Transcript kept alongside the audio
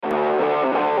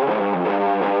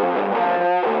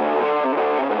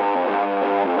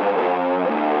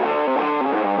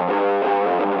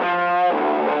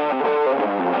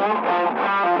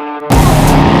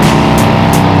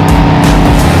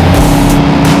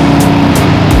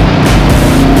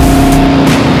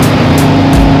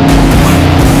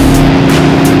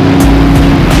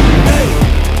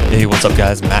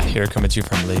guys? Matt here, coming to you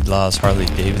from Laidlaw's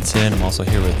Harley-Davidson. I'm also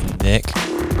here with Nick.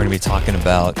 We're going to be talking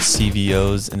about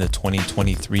CVOs in the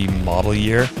 2023 model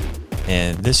year.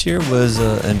 And this year was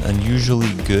an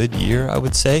unusually good year, I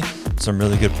would say. Some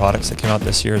really good products that came out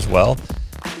this year as well.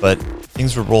 But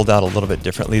things were rolled out a little bit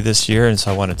differently this year. And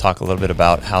so I want to talk a little bit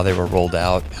about how they were rolled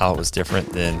out, how it was different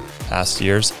than past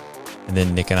years. And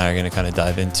then Nick and I are going to kind of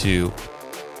dive into,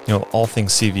 all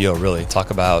things CVO, really.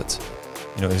 Talk about,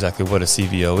 exactly what a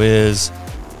CVO is,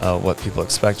 what people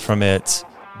expect from it,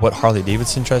 what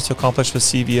Harley-Davidson tries to accomplish with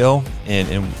CVO,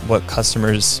 and what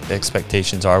customers'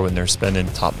 expectations are when they're spending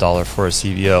top dollar for a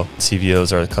CVO.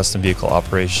 CVOs are a custom vehicle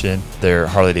operation. They're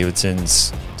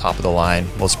Harley-Davidson's top of the line,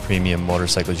 most premium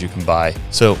motorcycles you can buy.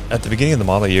 So at the beginning of the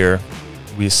model year,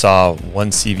 we saw one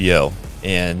CVO,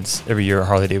 and every year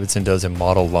Harley-Davidson does a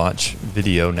model launch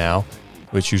video now,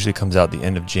 which usually comes out the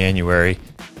end of January.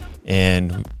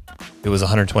 And it was a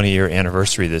 120-year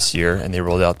anniversary this year, and they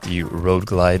rolled out the Road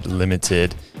Glide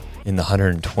Limited in the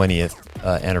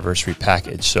 120th anniversary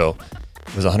package. So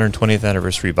it was a 120th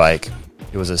anniversary bike.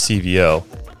 It was a CVO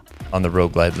on the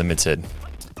Road Glide Limited.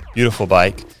 Beautiful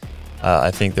bike. I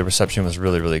think the reception was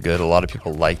really, really good. A lot of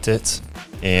people liked it.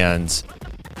 And,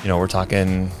 we're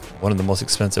talking one of the most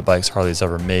expensive bikes Harley's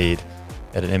ever made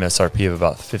at an MSRP of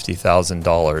about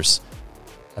 $50,000.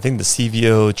 I think the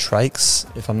CVO trikes,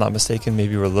 if I'm not mistaken,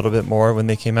 maybe were a little bit more when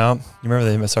they came out. You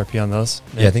remember the MSRP on those?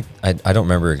 Yeah, I think I don't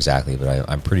remember exactly, but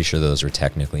I'm pretty sure those are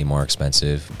technically more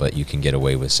expensive, but you can get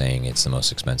away with saying it's the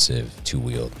most expensive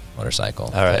two-wheeled motorcycle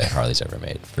that Harley's ever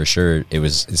made. For sure,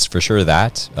 it's for sure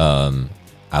that.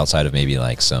 Outside of maybe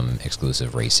like some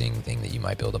exclusive racing thing that you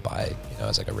might be able to buy,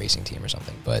 as like a racing team or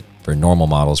something. But for normal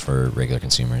models, for regular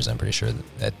consumers, I'm pretty sure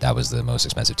that was the most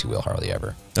expensive two-wheel Harley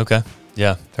ever. Okay.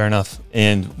 Yeah, fair enough.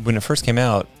 And when it first came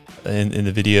out in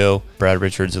the video, Brad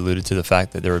Richards alluded to the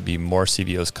fact that there would be more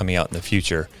CVOs coming out in the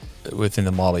future within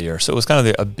the model year. So it was kind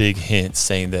of a big hint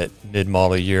saying that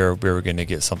mid-model year, we were going to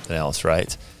get something else,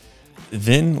 right?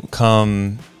 Then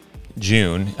come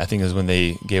June, I think is when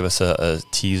they gave us a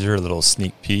teaser, a little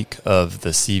sneak peek of the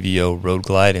CVO Road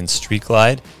Glide and Street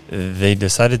Glide. They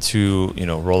decided to,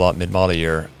 roll out mid-model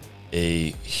year a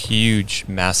huge,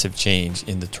 massive change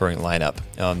in the touring lineup.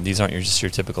 These aren't just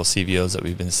your typical CVOs that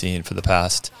we've been seeing for the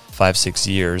past 5-6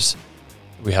 years.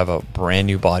 We have a brand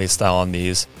new body style on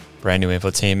these, brand new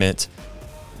infotainment,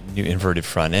 new inverted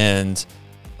front end,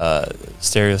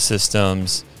 stereo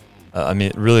systems.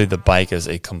 Really the bike is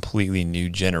a completely new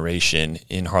generation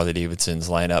in Harley-Davidson's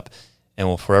lineup and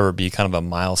will forever be kind of a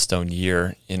milestone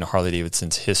year in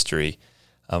Harley-Davidson's history.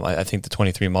 I think the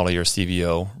 23 model year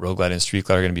CVO, Road Glide and Street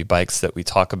Glide are going to be bikes that we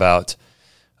talk about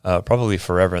probably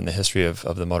forever in the history of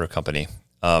the motor company.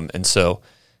 And so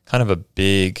kind of a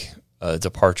big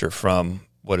departure from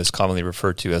what is commonly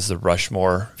referred to as the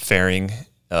Rushmore fairing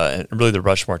and really the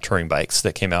Rushmore touring bikes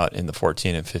that came out in the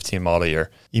 14 and 15 model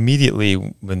year. Immediately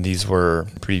when these were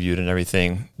previewed and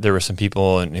everything, there were some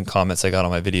people in comments I got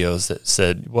on my videos that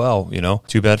said, well,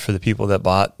 too bad for the people that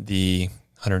bought the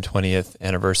 120th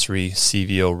anniversary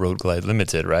CVO Road Glide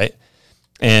Limited, right?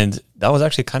 And that was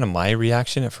actually kind of my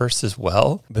reaction at first as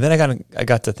well. But then I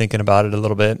got to thinking about it a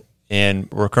little bit, and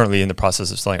we're currently in the process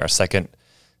of selling our second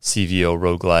CVO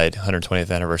Road Glide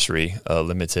 120th anniversary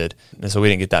limited. And so we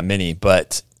didn't get that many,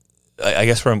 but I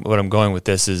guess what I'm going with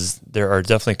this is there are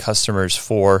definitely customers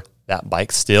for that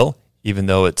bike still, even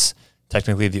though it's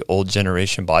technically the old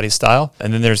generation body style.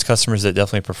 And then there's customers that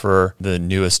definitely prefer the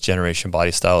newest generation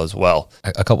body style as well.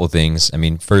 A couple of things.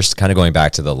 First, kind of going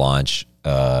back to the launch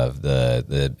of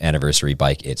the anniversary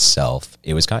bike itself,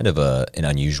 it was kind of an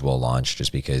unusual launch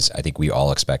just because I think we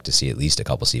all expect to see at least a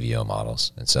couple CVO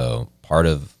models. And so part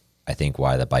of, I think,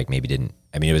 why the bike maybe didn't,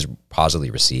 it was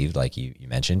positively received, like you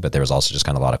mentioned, but there was also just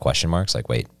kind of a lot of question marks, like,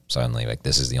 wait, suddenly, like,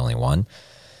 this is the only one.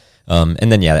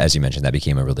 And then, as you mentioned, that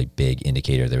became a really big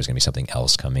indicator there was going to be something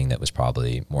else coming that was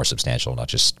probably more substantial, not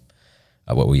just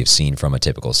what we have seen from a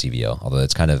typical CVO. Although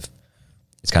it's kind of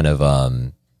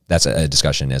that's a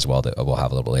discussion as well that we'll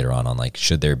have a little bit later on like,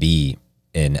 should there be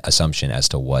an assumption as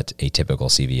to what a typical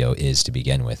CVO is to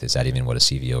begin with? Is that even what a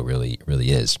CVO really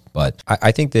is? But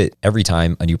I think that every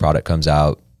time a new product comes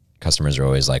out, customers are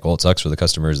always like, well, it sucks for the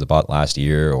customers that bought last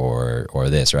year or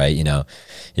this, right?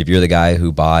 If you're the guy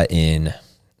who bought in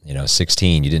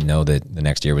 16, you didn't know that the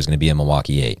next year was going to be a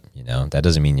Milwaukee 8, that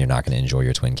doesn't mean you're not going to enjoy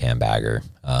your twin cam bagger.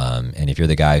 And if you're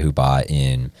the guy who bought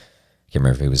in, I can't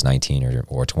remember if it was 19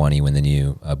 or 20 when the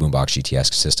new Boombox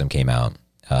GTS system came out.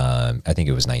 I think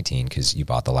it was 19 because you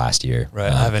bought the last year.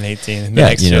 Right, I have an 18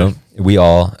 next year. We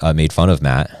all made fun of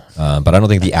Matt, but I don't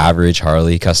think the average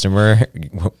Harley customer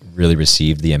really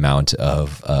received the amount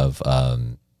of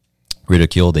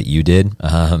ridicule that you did,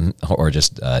 or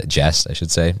just jest, I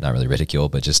should say, not really ridicule,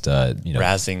 but just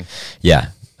razzing. Yeah,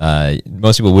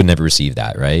 most people would never receive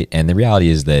that, right? And the reality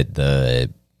is that the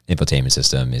infotainment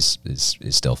system is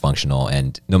still functional,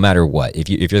 and no matter what, if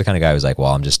you're the kind of guy who's like,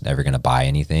 well, I'm just never going to buy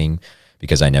anything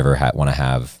because I never want to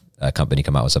have a company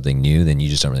come out with something new, then you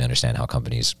just don't really understand how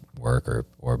companies work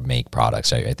or make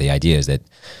products. Right? The idea is that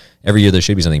every year there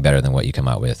should be something better than what you come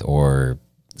out with, or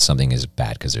something is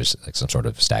bad because there's like some sort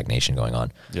of stagnation going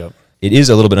on. Yep. It is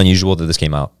a little bit unusual that this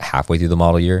came out halfway through the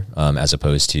model year, as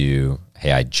opposed to,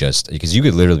 hey, because you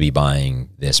could literally be buying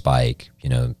this bike,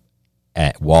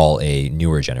 while a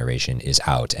newer generation is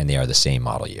out, and they are the same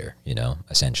model year,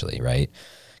 essentially, right?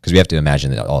 Because we have to imagine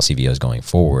that all CVOs going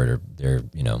forward they're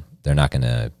not going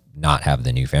to not have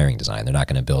the new fairing design. They're not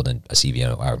going to build a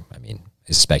CVO.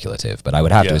 It's speculative, but I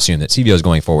would have to assume that CVOs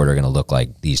going forward are going to look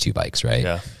like these two bikes, right?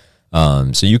 Yeah.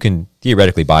 So you can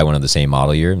theoretically buy one of the same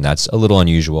model year, and that's a little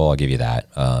unusual. I'll give you that.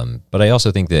 But I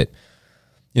also think that,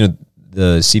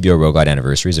 the CVO Road Glide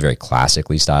Anniversary is a very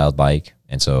classically styled bike,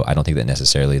 and so I don't think that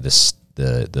necessarily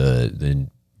the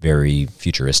very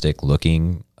futuristic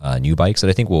looking new bikes that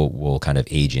I think will kind of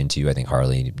age into. I think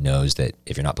Harley knows that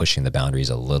if you're not pushing the boundaries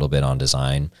a little bit on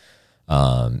design,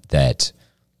 that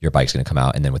your bike's going to come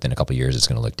out, and then within a couple of years, it's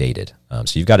going to look dated.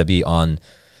 So you've got to be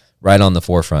right on the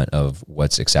forefront of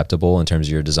what's acceptable in terms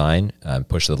of your design,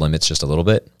 push the limits just a little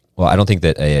bit. Well, I don't think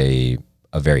that a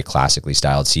very classically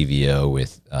styled CVO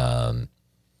with,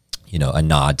 a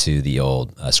nod to the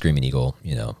old Screaming Eagle,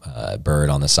 bird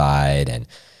on the side and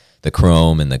the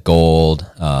chrome and the gold,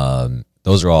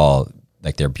 those are all,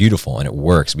 like, they're beautiful and it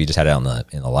works. We just had it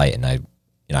out in the light, and I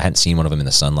hadn't seen one of them in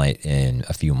the sunlight in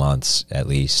a few months at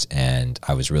least, and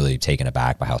I was really taken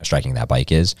aback by how striking that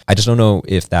bike is. I just don't know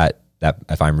if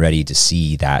if I'm ready to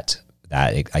see that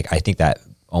I think that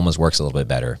almost works a little bit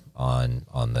better on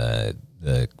the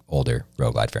older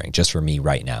Road Glide fairing, just for me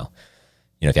right now.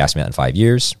 If you ask me that in 5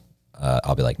 years,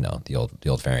 I'll be like, no, the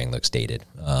old fairing looks dated,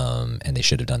 and they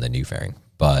should have done the new fairing.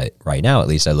 But right now, at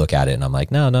least, I look at it and I'm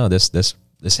like, no, this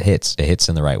hits. It hits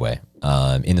in the right way,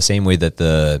 in the same way that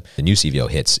the new CVO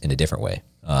hits in a different way.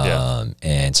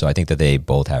 And so I think that they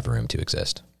both have room to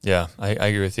exist. Yeah, I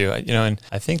agree with you. And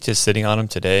I think just sitting on them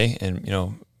today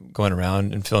and, going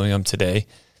around and filming them today,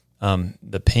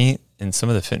 the paint and some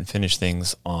of the fit and finish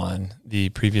things on the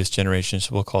previous generation,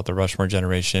 so we'll call it the Rushmore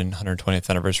generation 120th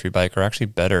anniversary bike, are actually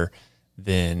better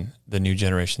than the new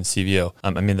generation CVO.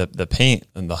 The paint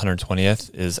in the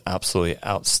 120th is absolutely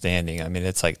outstanding.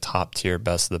 It's like top tier,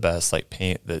 best of the best, like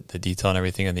paint, the detail and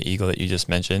everything on the Eagle that you just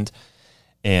mentioned.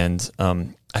 And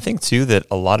I think too that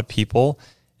a lot of people,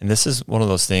 and this is one of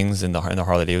those things in the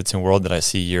Harley-Davidson world that I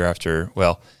see year after,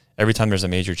 every time there's a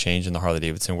major change in the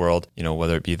Harley-Davidson world,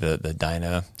 whether it be the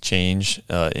Dyna change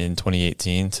in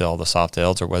 2018 to all the soft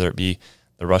tails, or whether it be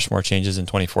the Rushmore changes in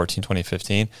 2014,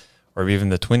 2015, or even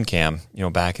the twin cam,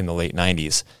 back in the late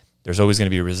 90s, there's always going to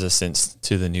be resistance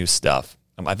to the new stuff.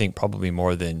 I think probably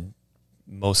more than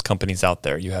most companies out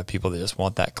there, you have people that just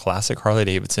want that classic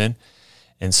Harley-Davidson.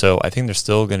 And so I think there's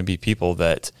still going to be people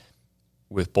that,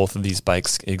 with both of these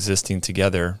bikes existing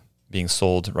together, being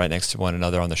sold right next to one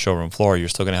another on the showroom floor, you're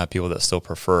still going to have people that still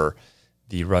prefer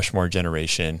the Rushmore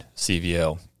generation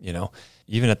CVO,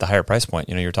 even at the higher price point.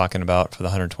 You're talking about, for the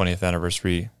 120th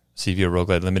anniversary CVO Road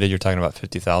Glide Limited, you're talking about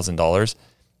 $50,000.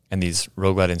 And these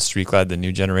Road Glide and Street Glide, the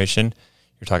new generation,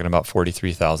 you're talking about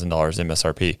 $43,000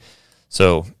 MSRP.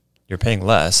 So you're paying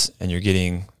less and you're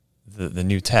getting the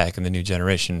new tech and the new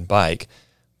generation bike,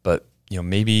 but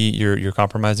maybe you're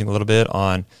compromising a little bit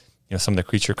on some of the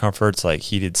creature comforts, like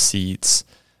heated seats.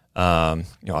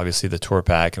 Obviously the tour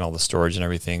pack and all the storage and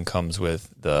everything comes with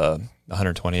the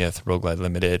 120th Road Glide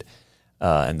Limited,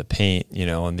 and the paint,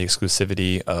 and the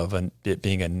exclusivity of it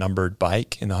being a numbered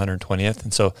bike in the 120th.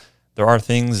 And so there are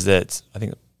things that I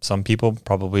think some people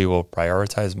probably will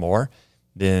prioritize more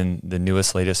than the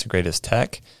newest, latest, and greatest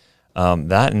tech.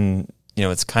 That, and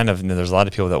it's kind of, there's a lot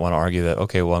of people that want to argue that,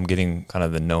 okay, well, I'm getting kind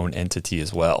of the known entity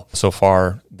as well. So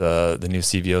far, the new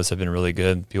CVOs have been really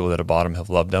good. People that have bought them have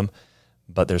loved them,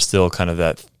 but there's still kind of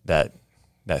that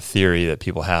theory that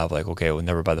people have, like, okay, we'll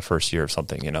never buy the first year of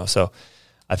something, So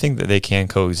I think that they can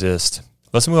coexist.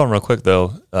 Let's move on real quick,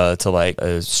 though, to like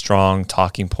a strong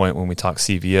talking point when we talk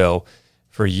CVO.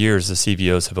 For years, the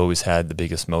CVOs have always had the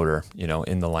biggest motor, in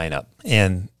the lineup.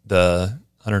 And the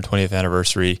 120th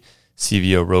anniversary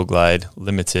CVO Road Glide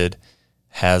Limited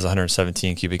has a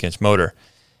 117 cubic inch motor.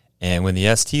 And when the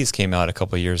STs came out a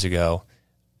couple of years ago,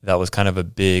 that was kind of a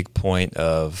big point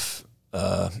of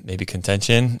maybe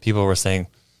contention. People were saying,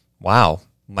 wow,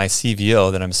 my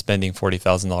CVO that I'm spending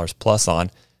 $40,000 plus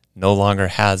on no longer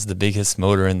has the biggest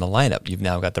motor in the lineup. You've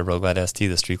now got the Road Glide ST,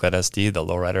 the Street Glide ST, the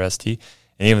Lowrider ST,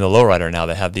 and even the Lowrider now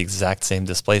that have the exact same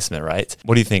displacement, right?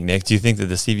 What do you think, Nick? Do you think that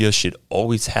the CVOs should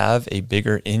always have a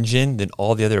bigger engine than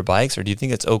all the other bikes, or do you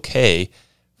think it's okay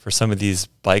for some of these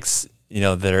bikes,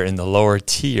 that are in the lower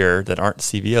tier that aren't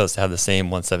CVOs to have the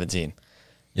same 117?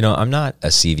 I'm not a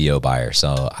CVO buyer,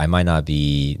 so I might not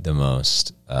be the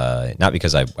most, not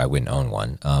because I wouldn't own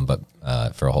one, but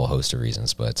for a whole host of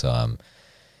reasons. But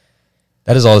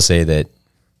that is all to say that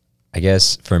I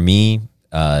guess for me,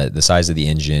 the size of the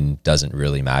engine doesn't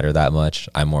really matter that much.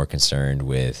 I'm more concerned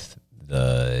with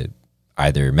the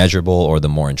either measurable or the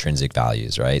more intrinsic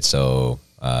values, right? So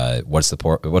what's the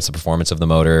performance of the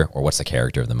motor, or what's the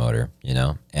character of the motor,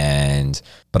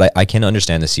 but I can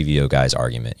understand the CVO guy's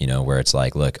argument, where it's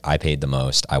like, look, I paid the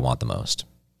most, I want the most.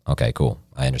 Okay, cool.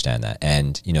 I understand that.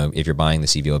 And, if you're buying the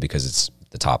CVO because it's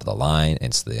the top of the line,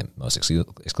 it's the most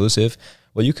exclusive,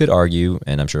 well, you could argue,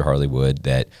 and I'm sure Harley would,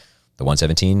 that the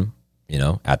 117,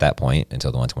 at that point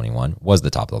until the 121 was the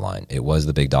top of the line. It was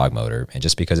the big dog motor. And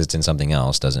just because it's in something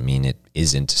else doesn't mean it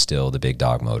isn't still the big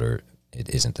dog motor. It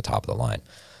isn't the top of the line.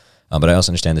 But I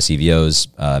also understand the CVO's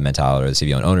mentality, or the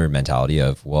CVO owner mentality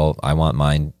of, well, I want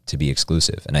mine to be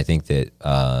exclusive. And I think that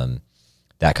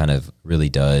that kind of really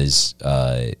does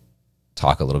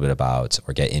talk a little bit about,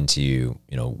 or get into,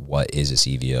 what is a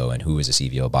CVO and who is a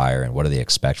CVO buyer and what do they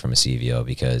expect from a CVO,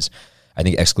 because I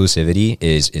think exclusivity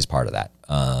is part of that.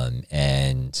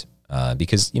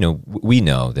 Because, we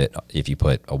know that if you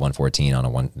put a 114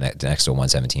 on next to a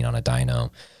 117 on a dyno,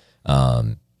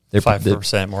 they're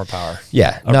 5% more power.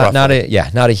 Yeah,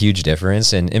 not a huge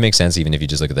difference, and it makes sense even if you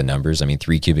just look at the numbers. I mean,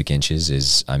 3 cubic inches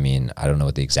is, I don't know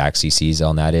what the exact CCs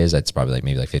on that is. That's probably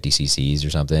maybe 50 CCs or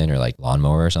something, or like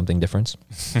lawnmower or something difference.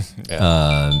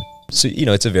 Yeah. So,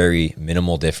 it's a very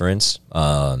minimal difference.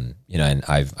 And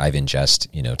I've in jest,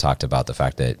 talked about the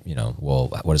fact that, well,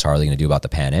 what is Harley going to do about the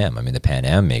Pan Am? I mean, the Pan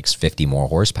Am makes 50 more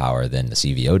horsepower than the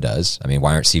CVO does. I mean,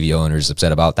 why aren't CVO owners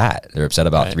upset about that? They're upset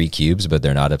about 3 cubes, but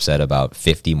they're not upset about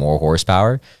 50 more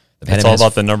horsepower. It's all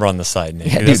about the number on the side,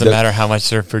 Nick. It doesn't matter how much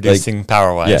they're producing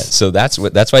power-wise. Yeah, so that's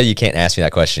why you can't ask me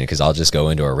that question, because I'll just go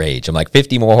into a rage. I'm like,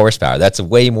 50 more horsepower. That's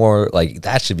way more,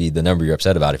 that should be the number you're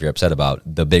upset about if you're upset about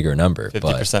the bigger number.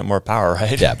 50% more power,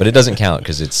 right? Yeah, but it doesn't count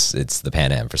because it's the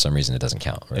Pan Am. For some reason, it doesn't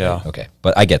count. Right? Yeah. Okay,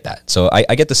 but I get that. So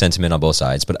I get the sentiment on both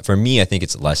sides, but for me, I think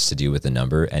it's less to do with the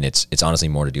number, and it's honestly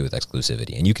more to do with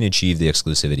exclusivity. And you can achieve the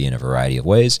exclusivity in a variety of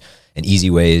ways. And easy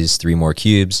ways, 3 more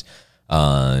cubes.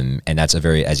 And that's a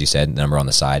very, as you said, number on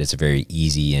the side, it's a very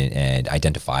easy and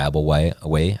identifiable way.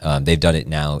 They've done it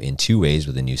now in 2 ways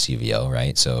with the new CVO,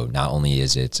 right? So not only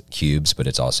is it cubes, but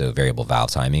it's also variable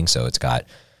valve timing. So it's got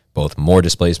both more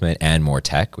displacement and more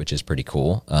tech, which is pretty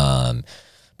cool.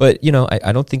 But,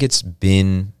 I don't think it's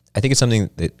been, I think it's something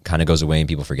that kind of goes away and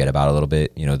people forget about a little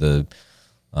bit. The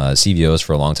CVOs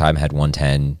for a long time had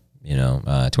 110,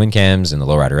 twin cams, and the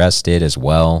Lowrider S did as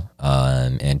well.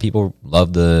 And people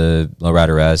love the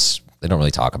Lowrider S. They don't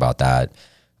really talk about that.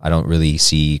 I don't really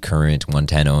see current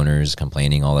 110 owners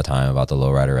complaining all the time about the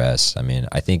Lowrider S. I mean,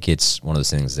 I think it's one of those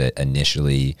things that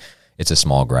initially it's a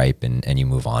small gripe and you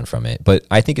move on from it. But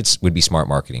I think would be smart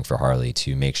marketing for Harley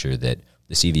to make sure that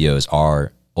the CVOs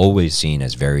are always seen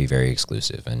as very, very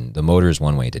exclusive. And the motor is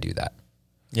one way to do that.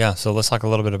 Yeah, so let's talk a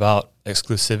little bit about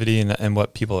exclusivity and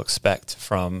what people expect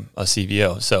from a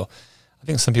CVO. So I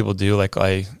think some people do, like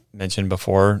I mentioned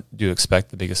before, do expect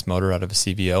the biggest motor out of a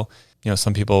CVO.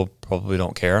 Some people probably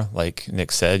don't care. Like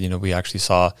Nick said, we actually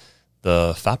saw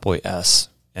the Fatboy S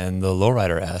and the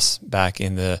Lowrider S back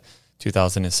in the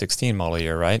 2016 model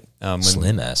year, right?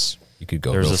 Slim S. You could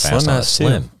go real fast Slim on S a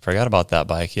Slim. Too. Forgot about that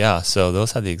bike, yeah. So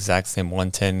those had the exact same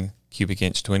 110 cubic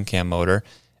inch twin cam motor.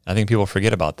 I think people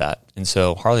forget about that. And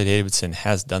so Harley-Davidson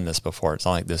has done this before. It's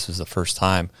not like this was the first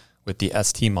time with the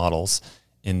ST models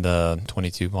in the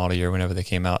 22 model year, whenever they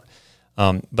came out.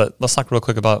 But let's talk real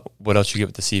quick about what else you get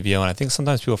with the CVO. And I think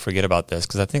sometimes people forget about this,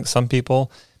 because I think some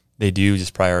people, they do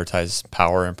just prioritize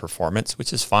power and performance,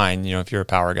 which is fine. If you're a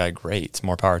power guy, great. It's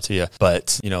more power to you.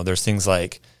 But, there's things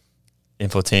like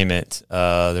infotainment.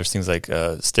 There's things like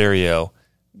stereo,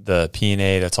 the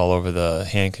P&A that's all over the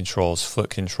hand controls,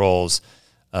 foot controls,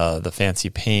 the fancy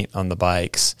paint on the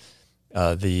bikes,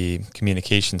 the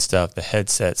communication stuff, the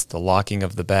headsets, the locking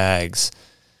of the bags,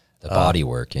 the body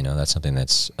work. That's something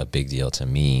that's a big deal to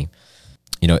me.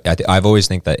 I've always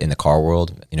think that in the car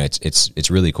world, it's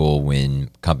really cool when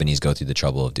companies go through the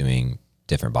trouble of doing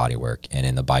different body work, and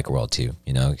in the bike world too,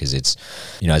 because it's,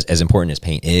 as important as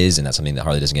paint is, and that's something that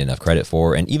Harley doesn't get enough credit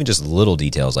for, and even just little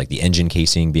details like the engine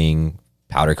casing being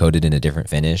powder coated in a different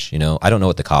finish. I don't know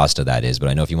what the cost of that is, but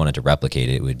I know if you wanted to replicate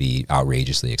it, it would be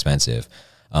outrageously expensive.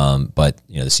 But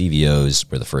the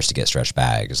CVOs were the first to get stretch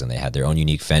bags, and they had their own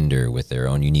unique fender with their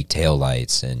own unique tail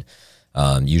lights, and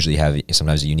usually have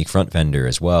sometimes a unique front fender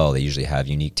as well. They usually have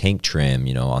unique tank trim,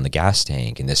 on the gas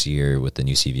tank. And this year with the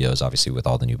new CVOs, obviously with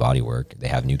all the new bodywork, they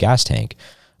have new gas tank,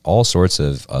 all sorts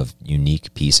of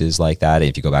unique pieces like that.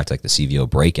 If you go back to like the CVO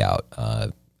breakout,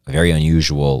 very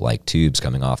unusual like tubes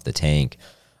coming off the tank,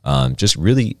 just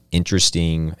really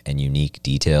interesting and unique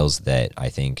details that I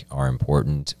think are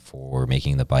important for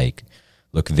making the bike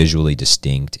look visually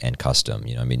distinct and custom.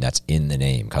 That's in the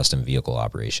name, custom vehicle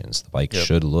operations. The bike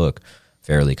should look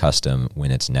fairly custom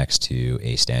when it's next to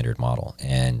a standard model.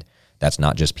 And that's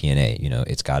not just P&A,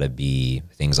 it's got to be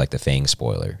things like the Fang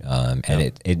spoiler.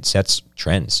 And it sets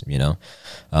trends,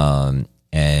 and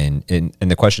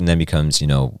the question then becomes,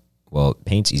 well,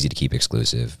 paint's easy to keep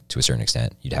exclusive to a certain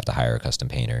extent. You'd have to hire a custom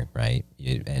painter, right?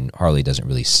 And Harley doesn't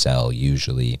really sell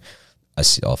usually a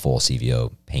full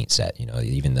CVO paint set.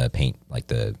 Even the paint, like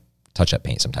the touch-up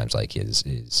paint sometimes like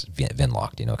is VIN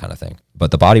locked, kind of thing.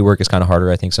 But the bodywork is kind of harder,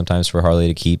 I think, sometimes for Harley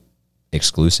to keep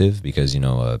exclusive because, a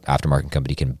aftermarket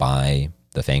company can buy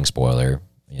the Fang spoiler,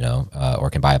 or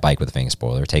can buy a bike with a Fang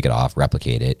spoiler, take it off,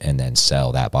 replicate it, and then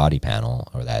sell that body panel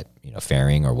or that,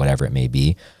 fairing or whatever it may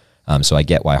be. So I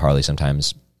get why Harley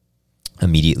sometimes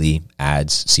immediately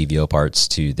adds CVO parts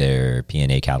to their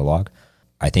P&A catalog.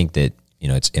 I think that,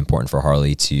 it's important for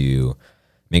Harley to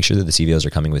make sure that the CVOs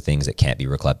are coming with things that can't be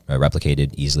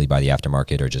replicated easily by the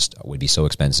aftermarket or just would be so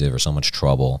expensive or so much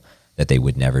trouble that they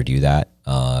would never do that.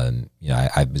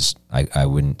 I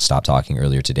wouldn't stop talking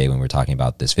earlier today when we were talking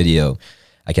about this video.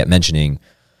 I kept mentioning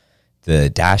the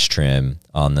dash trim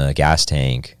on the gas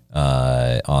tank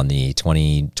on the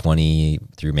 2020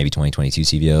 through maybe 2022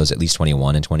 CVOs, at least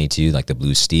 21 and 22, like the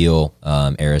blue steel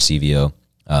era CVO.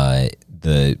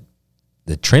 The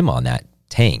trim on that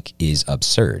tank is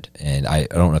absurd, and I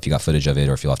don't know if you got footage of it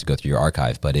or if you'll have to go through your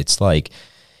archive, but it's like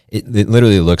it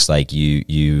literally looks like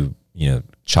you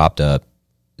chopped up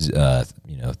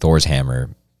Thor's hammer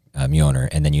Mjolnir,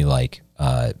 and then you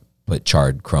put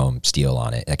charred chrome steel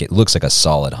on it. Like it looks like a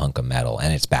solid hunk of metal,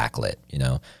 and it's backlit.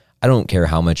 I don't care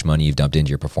how much money you've dumped into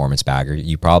your performance bagger,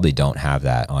 you probably don't have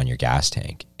that on your gas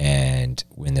tank. And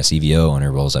when the CVO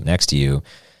owner rolls up next to you,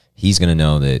 he's going to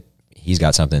know that he's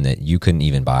got something that you couldn't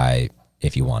even buy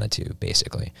if you wanted to,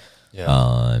 basically.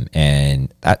 Yeah.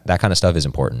 And that kind of stuff is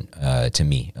important to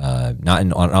me, not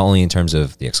only in terms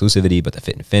of the exclusivity, but the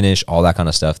fit and finish, all that kind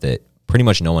of stuff that pretty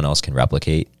much no one else can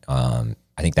replicate. I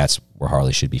think that's where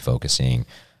Harley should be focusing.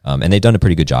 And they've done a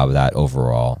pretty good job of that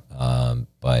overall.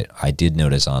 But I did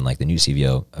notice on like the new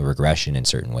CVO a regression in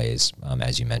certain ways,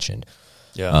 as you mentioned.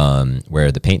 Yeah.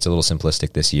 Where the paint's a little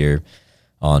simplistic this year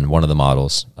on one of the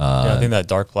models. I think that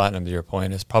dark platinum, to your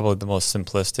point, is probably the most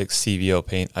simplistic CVO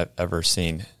paint I've ever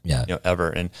seen. Yeah. Ever.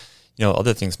 And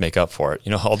other things make up for it.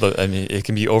 It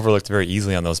can be overlooked very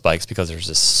easily on those bikes because there's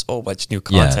just so much new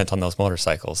content on those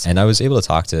motorcycles. And I was able to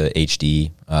talk to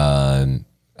HD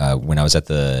when I was at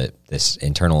this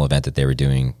internal event that they were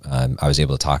doing. I was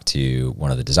able to talk to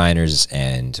one of the designers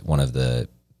and one of the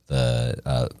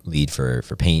lead for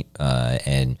paint,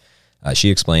 and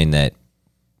she explained that,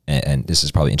 and this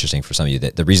is probably interesting for some of you,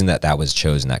 that the reason that was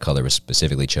chosen, that color was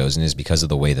specifically chosen, is because of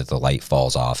the way that the light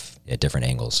falls off at different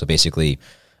angles. So basically,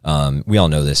 we all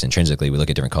know this intrinsically. We look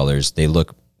at different colors; they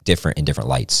look different in different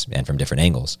lights and from different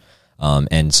angles.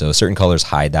 And so certain colors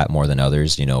hide that more than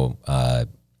others.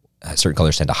 Certain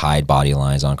colors tend to hide body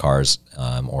lines on cars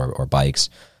or bikes,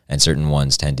 and certain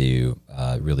ones tend to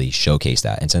really showcase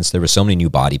that. And since there were so many new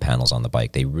body panels on the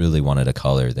bike, they really wanted a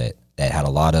color that had a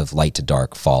lot of light to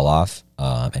dark fall off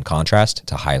and contrast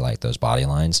to highlight those body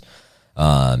lines.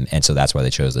 And so that's why they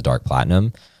chose the dark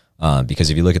platinum. Because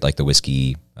if you look at like the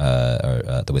whiskey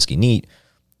or the whiskey neat,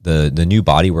 the new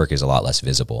bodywork is a lot less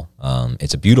visible.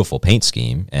 It's a beautiful paint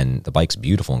scheme, and the bike's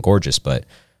beautiful and gorgeous, but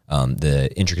the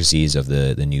intricacies of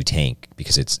the new tank,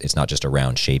 because it's not just a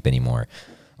round shape anymore,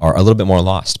 are a little bit more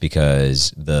lost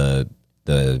because the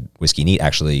Whiskey Neat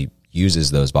actually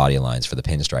uses those body lines for the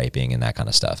pinstriping and that kind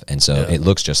of stuff. And so it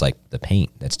looks just like the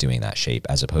paint that's doing that shape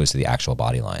as opposed to the actual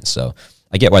body lines. So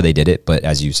I get why they did it, but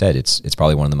as you said, it's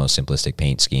probably one of the most simplistic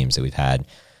paint schemes that we've had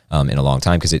in a long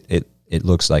time, because it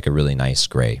looks like a really nice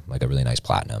gray, like a really nice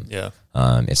platinum. Yeah.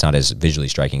 It's not as visually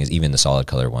striking as even the solid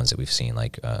color ones that we've seen,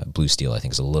 like blue steel, I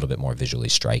think is a little bit more visually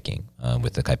striking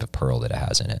with the type of pearl that it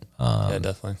has in it. Yeah,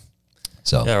 definitely.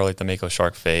 So or like the Mako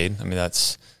Shark Fade. I mean,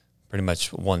 that's pretty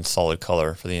much one solid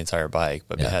color for the entire bike,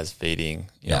 but it has fading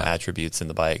attributes in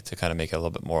the bike to kind of make it a little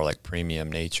bit more like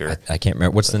premium nature. I can't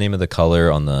remember what's the name of the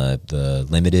color on the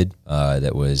limited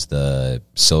that was the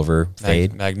silver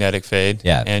fade, magnetic fade.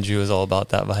 Yeah, Andrew is all about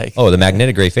that bike. Oh, the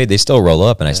magnetic gray fade. They still roll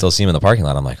up, and I still see them in the parking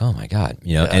lot. I'm like, oh my god,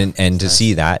 and to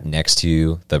see that next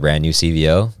to the brand new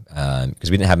CVO. Because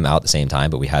we didn't have them out at the same time,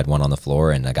 but we had one on the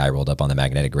floor, and a guy rolled up on the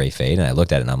magnetic gray fade, and I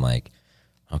looked at it, and I'm like,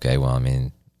 okay, well, I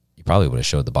mean, you probably would have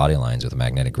showed the body lines with a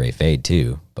magnetic gray fade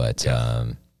too, but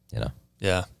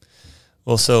Yeah.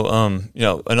 Well, so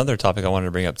another topic I wanted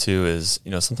to bring up too is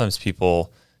sometimes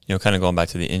people kind of going back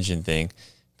to the engine thing,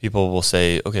 people will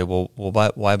say, okay, well,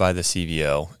 why buy the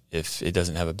CVO if it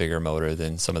doesn't have a bigger motor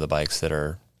than some of the bikes that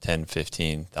are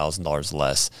 $10,000-$15,000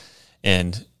 less,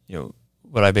 and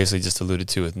what I basically just alluded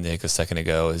to with Nick a second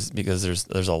ago is because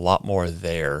there's a lot more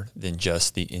there than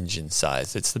just the engine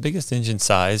size. It's the biggest engine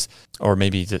size, or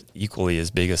maybe equally as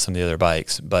big as some of the other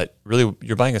bikes, but really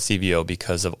you're buying a CVO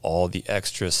because of all the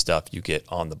extra stuff you get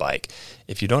on the bike.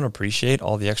 If you don't appreciate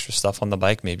all the extra stuff on the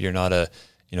bike, maybe you're not a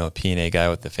P&A guy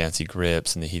with the fancy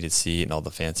grips and the heated seat and all the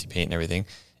fancy paint and everything.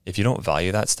 If you don't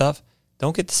value that stuff,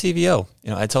 don't get the CVO.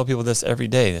 I tell people this every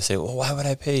day. They say, well, why would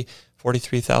I pay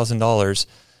 $43,000?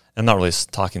 I'm not really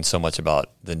talking so much about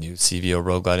the new CVO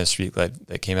Road Glide and Street Glide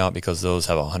that came out, because those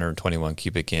have 121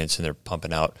 cubic inch and they're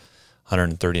pumping out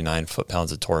 139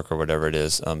 foot-pounds of torque or whatever it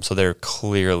is. So they're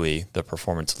clearly the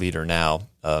performance leader now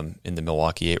in the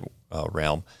Milwaukee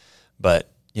realm. But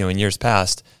in years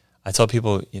past, I tell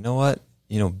people,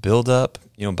 build up,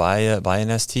 buy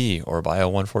an ST or buy a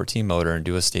 114 motor and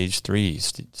do a stage 3,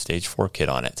 stage 4 kit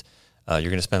on it. You're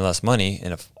going to spend less money,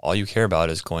 and if all you care about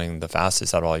is going the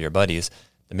fastest out of all your buddies,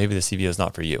 then maybe the CVO is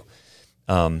not for you.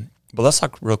 But let's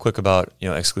talk real quick about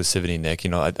exclusivity, Nick.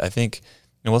 I think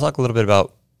we'll talk a little bit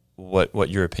about what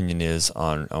your opinion is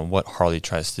on what Harley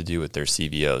tries to do with their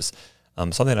CVOs.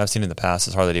 Something that I've seen in the past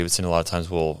is Harley-Davidson a lot of times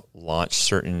will launch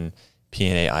certain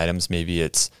P&A items. Maybe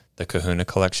it's the Kahuna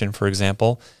collection, for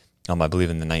example. I believe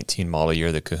in the 19 model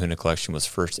year, the Kahuna collection was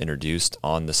first introduced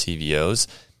on the CVOs.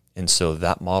 And so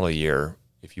that model year,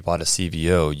 if you bought a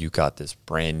CVO, you got this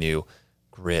brand new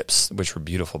grips, which were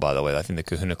beautiful, by the way. I think the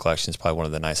Kahuna collection is probably one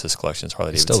of the nicest collections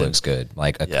Harley-Davidson. It still looks good.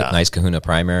 Like a nice Kahuna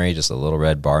primary, just a little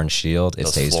red bar and shield.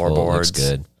 It's tasteful. It looks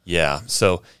good. Yeah.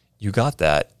 So you got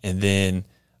that. And then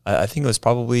I think it was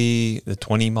probably the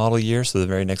 20 model year. So the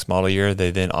very next model year,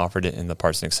 they then offered it in the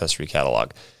parts and accessory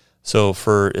catalog. So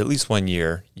for at least 1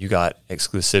 year, you got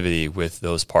exclusivity with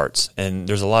those parts. And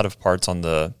there's a lot of parts on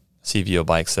the CVO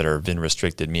bikes that are VIN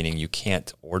restricted, meaning you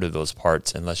can't order those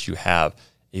parts unless you have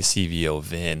a CVO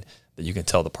VIN that you can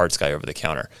tell the parts guy over the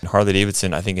counter. And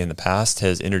Harley-Davidson, I think in the past,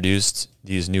 has introduced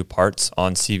these new parts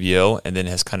on CVO and then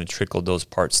has kind of trickled those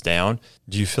parts down.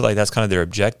 Do you feel like that's kind of their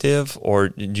objective, or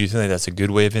do you think like that's a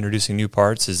good way of introducing new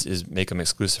parts is make them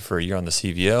exclusive for a year on the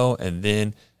CVO, and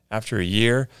then after a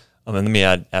year, and let me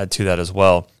add to that as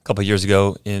well. A couple of years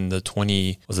ago in the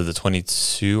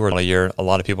 22 or a year, a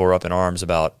lot of people were up in arms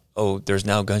about, oh, there's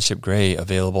now Gunship Gray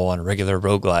available on regular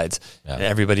road glides. Yeah. And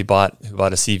everybody who bought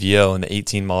a CVO in the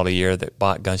 18 model year that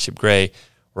bought Gunship Gray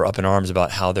were up in arms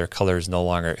about how their color is no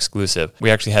longer exclusive. We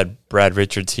actually had Brad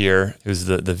Richards here, who's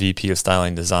the VP of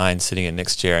Styling Design, sitting in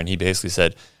Nick's chair, and he basically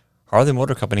said, Harley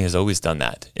Motor Company has always done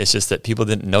that. It's just that people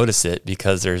didn't notice it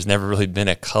because there's never really been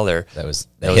a color that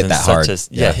hit that hard.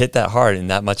 Hit that hard in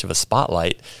that much of a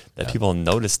spotlight that people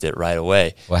noticed it right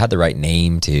away. Well, it had the right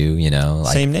name too,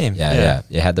 Same name. Yeah.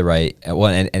 It had the right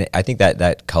one, and I think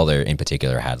that color in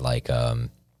particular had like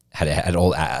had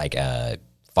old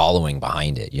following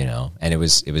behind it, and it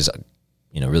was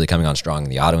really coming on strong in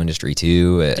the auto industry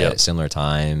too at a similar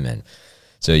time, and.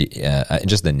 So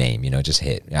just the name, just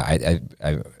hit.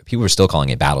 People were still calling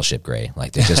it Battleship Gray.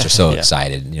 Like they just are so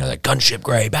excited, like Gunship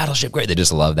Gray, Battleship Gray. They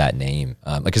just love that name.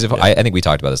 Because I think we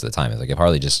talked about this at the time. It's like if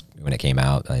Harley just, when it came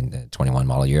out in the 21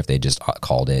 model year, if they just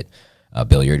called it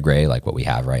Billiard Gray, like what we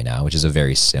have right now, which is a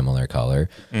very similar color,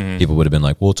 people would have been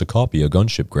like, well, it's a copy of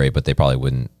Gunship Gray, but they probably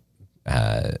wouldn't.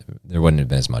 There wouldn't have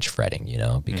been as much fretting,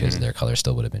 because their color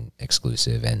still would have been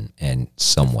exclusive and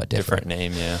somewhat different.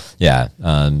 Different name,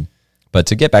 yeah. But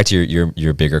to get back to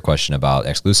your bigger question about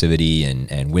exclusivity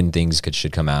and when things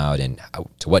should come out, and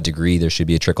to what degree there should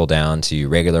be a trickle down to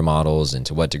regular models, and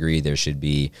to what degree there should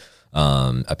be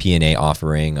a P&A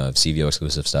offering of CVO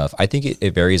exclusive stuff, I think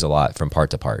it varies a lot from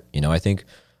part to part. I think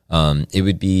it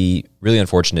would be really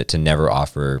unfortunate to never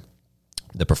offer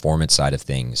the performance side of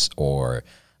things or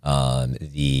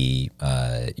the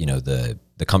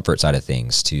comfort side of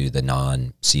things to the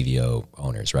non-CVO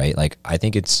owners, right? Like I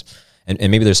think it's and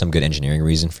maybe there's some good engineering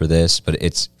reason for this, but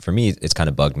for me, it's kind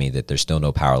of bugged me that there's still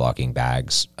no power locking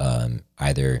bags,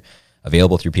 either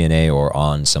available through P&A or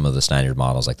on some of the standard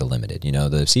models like the Limited. You know,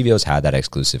 the CVOs had that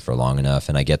exclusive for long enough,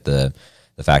 and I get the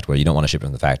fact where you don't want to ship it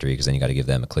from the factory because then you got to give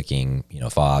them a clicking,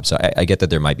 fob. So I get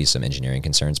that there might be some engineering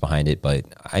concerns behind it, but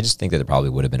I just think that there probably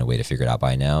would have been a way to figure it out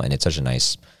by now, and it's such a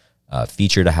nice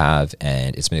feature to have,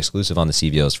 and it's been exclusive on the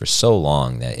CVOs for so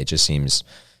long that it just seems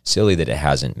silly that it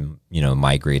hasn't,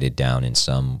 migrated down in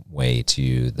some way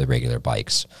to the regular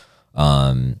bikes.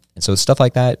 And so stuff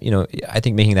like that, I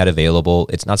think making that available,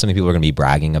 it's not something people are going to be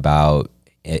bragging about.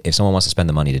 If someone wants to spend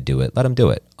the money to do it, let them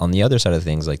do it. On the other side of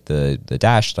things, like the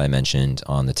dash that I mentioned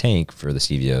on the tank for the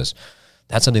CVOs,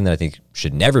 that's something that I think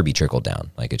should never be trickled down.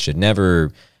 Like, it should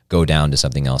never go down to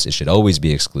something else. It should always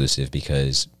be exclusive,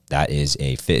 because that is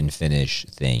a fit and finish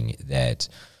thing that,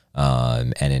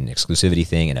 and an exclusivity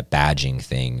thing and a badging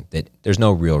thing that there's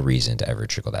no real reason to ever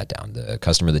trickle that down. The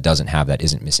customer that doesn't have that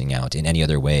isn't missing out in any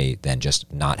other way than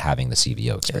just not having the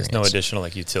CVO experience. There's no additional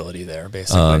utility there,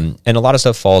 basically. And a lot of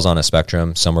stuff falls on a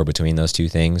spectrum somewhere between those two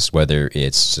things, whether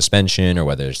it's suspension or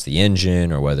whether it's the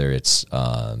engine or whether it's,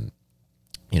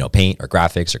 paint or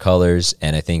graphics or colors.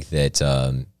 And I think that,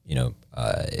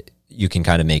 you can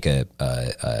kind of make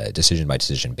a decision by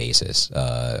decision basis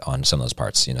on some of those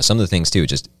parts. Some of the things too,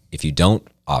 just if you don't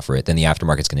offer it, then the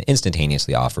aftermarket's going to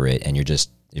instantaneously offer it, and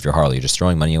if you're Harley, you're just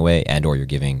throwing money away, and or you're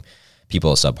giving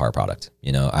people a subpar product.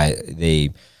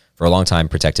 They for a long time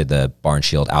protected the Barn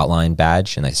Shield Outline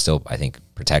badge, and I think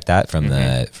protect that from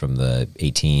the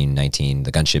 18, 19,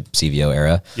 the gunship CVO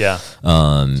era. Yeah,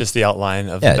 just the outline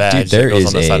of the badge. Dude, there that goes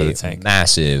is on the side of the tank.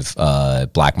 Massive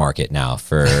black market now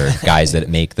for guys that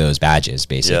make those badges,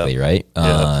 basically, right?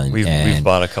 Yeah, we've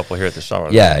bought a couple here at the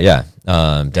shop. Yeah,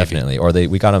 definitely. Or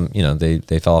we got them.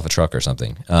 They fell off a truck or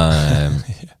something.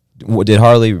 Did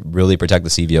Harley really protect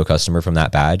the CVO customer from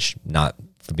that badge? Not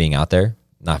for being out there.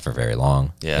 Not for very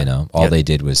long. Yeah. All they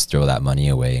did was throw that money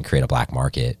away and create a black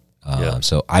market.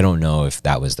 So I don't know if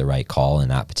that was the right call in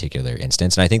that particular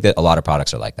instance. And I think that a lot of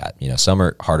products are like that. Some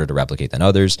are harder to replicate than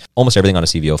others. Almost everything on a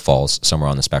CVO falls somewhere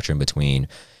on the spectrum between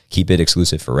keep it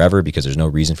exclusive forever because there's no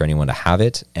reason for anyone to have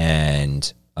it,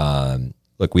 and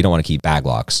look, we don't want to keep bag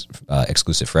locks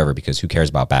exclusive forever because who cares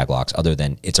about bag locks other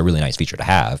than it's a really nice feature to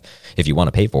have. If you want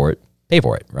to pay for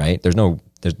it, right? There's not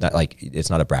it's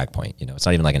not a brag point. It's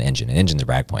not even like an engine. An engine's a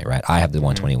brag point, right? I have the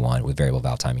 121 with variable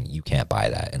valve timing. You can't buy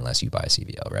that unless you buy a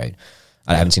CVO, right?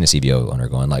 I haven't seen a CVO owner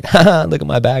going like, haha, look at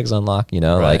my bags unlock, right.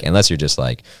 Like, unless you're just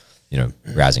like,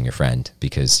 razzing your friend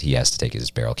because he has to take his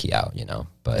barrel key out,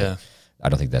 but I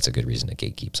don't think that's a good reason to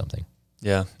gatekeep something.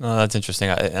 Yeah, no, that's interesting.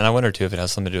 And I wonder too if it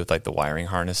has something to do with like the wiring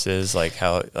harnesses, like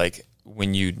how, like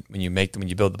when you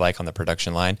build the bike on the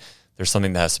production line, there's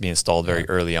something that has to be installed very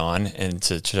early on, and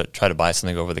to try to buy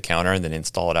something over the counter and then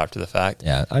install it after the fact.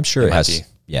 Yeah, I'm sure it has.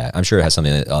 Yeah, I'm sure it has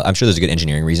something. I'm sure there's a good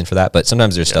engineering reason for that. But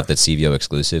sometimes there's stuff that's CVO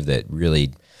exclusive that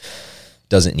really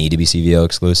doesn't need to be CVO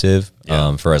exclusive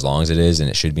for as long as it is, and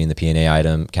it should be in the P&A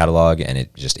item catalog, and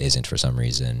it just isn't for some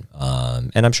reason.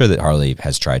 And I'm sure that Harley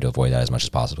has tried to avoid that as much as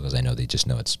possible because I know they just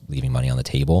know it's leaving money on the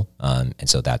table, and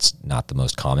so that's not the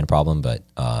most common problem. But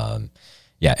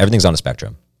everything's on a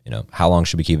spectrum. How long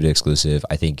should we keep it exclusive?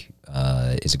 I think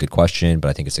is a good question, but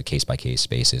I think it's a case-by-case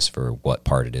basis for what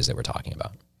part it is that we're talking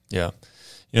about. Yeah.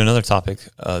 Another topic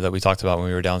that we talked about when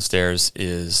we were downstairs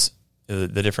is the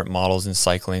different models and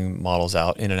cycling models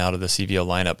out in and out of the CVO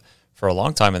lineup. For a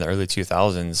long time in the early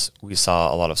 2000s, we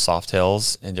saw a lot of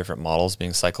Softails and different models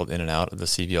being cycled in and out of the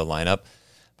CVO lineup.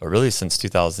 But really since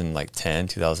 2010,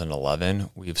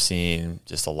 2011, we've seen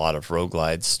just a lot of road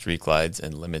glides, street glides,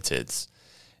 and limiteds.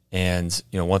 And,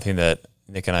 one thing that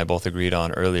Nick and I both agreed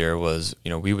on earlier was,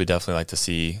 we would definitely like to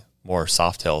see more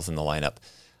Softails in the lineup.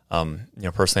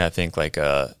 Personally, I think like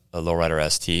a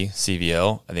Lowrider ST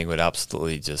CVO, I think would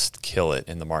absolutely just kill it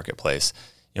in the marketplace.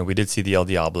 We did see the El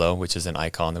Diablo, which is an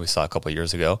icon that we saw a couple of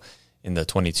years ago in the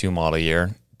 22 model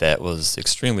year that was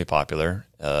extremely popular.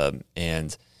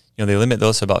 And they limit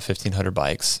those to about 1,500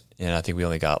 bikes. And I think we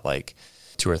only got like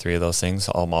 2 or 3 of those things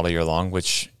all model year long,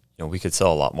 which, we could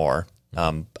sell a lot more.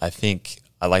 I think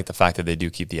I like the fact that they do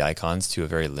keep the icons to a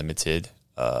very limited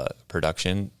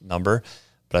production number,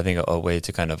 but I think a way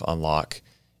to kind of unlock,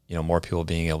 more people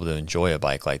being able to enjoy a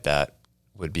bike like that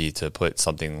would be to put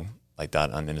something like that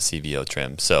in a CVO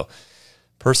trim. So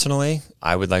personally,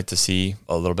 I would like to see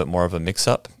a little bit more of a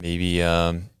mix-up. Maybe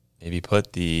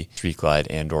put the Street Glide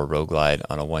and or Road Glide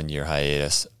on a 1-year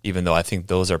hiatus, even though I think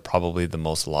those are probably the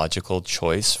most logical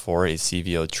choice for a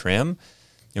CVO trim.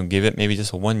 Give it maybe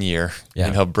just 1 year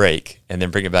and he'll break and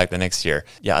then bring it back the next year.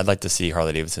 Yeah, I'd like to see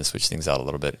Harley-Davidson switch things out a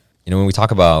little bit. when we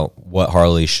talk about what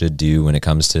Harley should do when it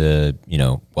comes to,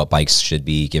 what bikes should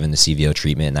be given the CVO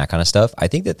treatment and that kind of stuff, I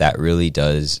think that really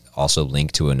does also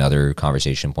link to another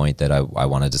conversation point that I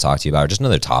wanted to talk to you about, or just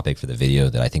another topic for the video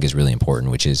that I think is really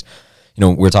important, which is,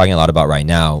 we're talking a lot about right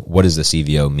now, what does the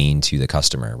CVO mean to the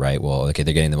customer, right? Well, okay,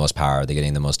 they're getting the most power, they're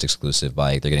getting the most exclusive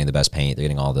bike, they're getting the best paint, they're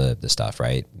getting all the stuff,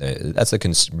 right?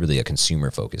 That's really a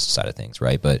consumer-focused side of things,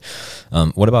 right? But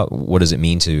what does it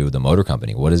mean to the motor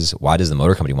company? Why does the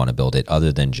motor company want to build it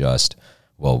other than just,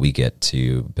 well, we get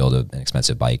to build an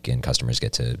expensive bike and customers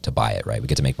get to buy it, right? We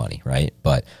get to make money, right?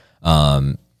 But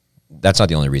that's not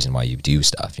the only reason why you do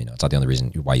stuff. It's not the only reason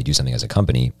why you do something as a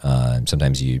company.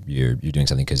 Sometimes you're doing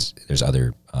something because there's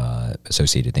other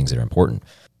associated things that are important.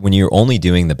 When you're only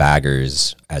doing the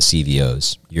baggers as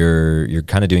CVOs, you're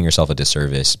kind of doing yourself a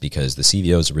disservice, because the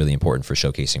CVO is really important for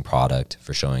showcasing product,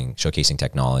 for showcasing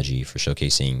technology, for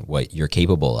showcasing what you're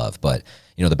capable of. But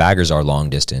the baggers are long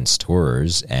distance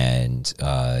tourers, and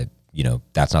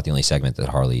that's not the only segment that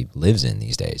Harley lives in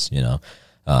these days.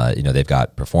 They've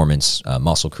got performance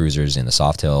muscle cruisers in the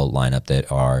Softail lineup that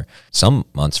are, some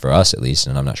months for us at least,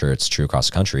 and I'm not sure it's true across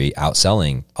the country,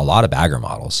 outselling a lot of bagger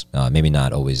models. Maybe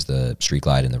not always the Street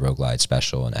Glide and the Road Glide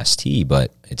Special and ST,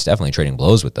 but it's definitely trading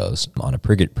blows with those on a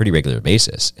pretty regular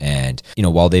basis. And,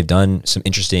 while they've done some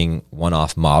interesting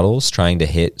one-off models trying to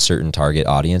hit certain target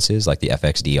audiences like the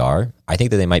FXDR, I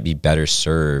think that they might be better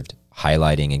served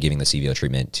highlighting and giving the CVO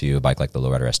treatment to a bike like the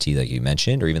Lowrider ST that you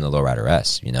mentioned, or even the Lowrider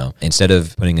S, instead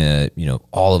of putting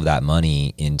all of that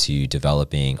money into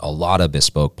developing a lot of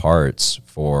bespoke parts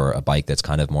for a bike that's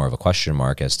kind of more of a question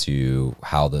mark as to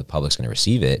how the public's going to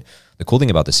receive it. The cool thing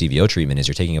about the CVO treatment is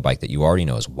you're taking a bike that you already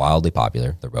know is wildly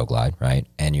popular, the Road Glide, right?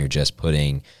 And you're just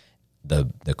putting the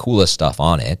coolest stuff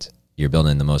on it. You're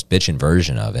building the most bitchin'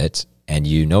 version of it, and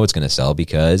it's going to sell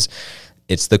because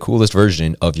it's the coolest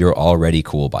version of your already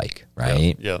cool bike,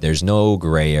 right? Yeah. There's no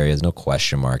gray area, there's no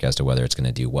question mark as to whether it's going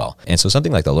to do well. And so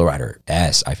something like the Lowrider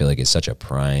S, I feel like is such a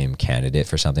prime candidate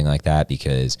for something like that,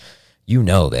 because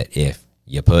that if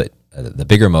you put the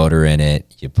bigger motor in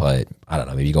it, you put, I don't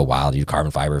know, maybe you go wild, you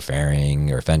carbon fiber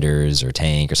fairing or fenders or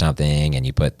tank or something, and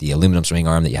you put the aluminum swing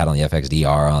arm that you had on the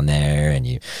FXDR on there, and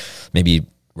you maybe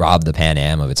rob the Pan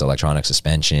Am of its electronic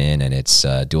suspension and its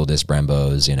dual disc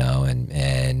Brembos,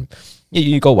 and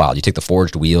you go wild. You take the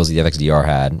forged wheels the FXDR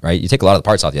had, right? You take a lot of the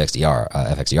parts off the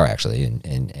FXDR actually,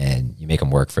 and you make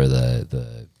them work for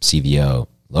the CVO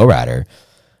Lowrider.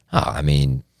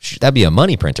 That'd be a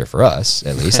money printer for us,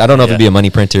 at least. I don't know if it'd be a money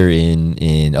printer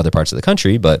in other parts of the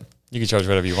country, but you can charge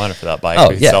whatever you wanted for that bike.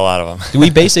 We can sell out of them. We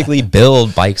basically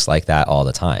build bikes like that all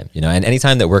the time, and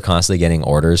anytime that we're constantly getting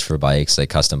orders for bikes, like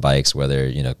custom bikes, whether,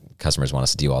 customers want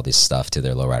us to do all this stuff to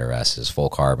their Lowrider S's, full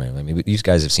carbon. You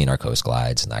guys have seen our Coast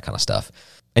Glides and that kind of stuff.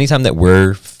 Anytime that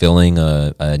we're filling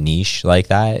a niche like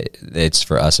that, it's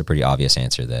for us a pretty obvious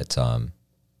answer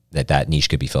that niche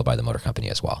could be filled by the motor company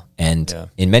as well. And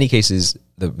in many cases,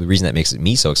 the reason that makes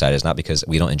me so excited is not because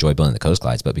we don't enjoy building the Coast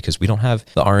Glides, but because we don't have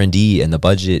the R&D and the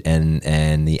budget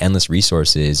and the endless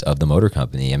resources of the motor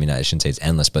company. I shouldn't say it's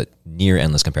endless, but near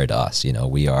endless compared to us.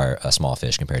 We are a small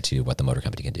fish compared to what the motor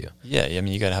company can do. Yeah,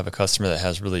 you got to have a customer that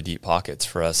has really deep pockets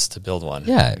for us to build one.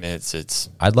 Yeah, it's.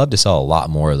 I'd love to sell a lot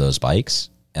more of those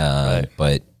bikes, right.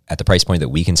 But at the price point that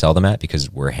we can sell them at,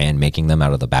 because we're hand making them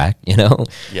out of the back, Yeah.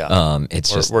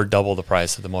 We're double the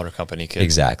price that the motor company could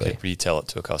retail it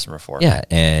to a customer for. Yeah.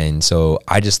 And so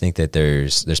I just think that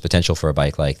there's potential for a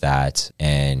bike like that.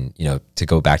 And, to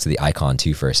go back to the Icon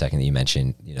 2 for a second that you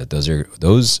mentioned,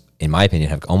 those in my opinion,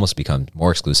 have almost become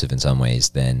more exclusive in some ways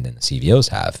than the CVOs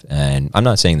have. And I'm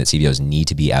not saying that CVOs need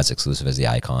to be as exclusive as the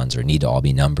Icons or need to all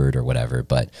be numbered or whatever,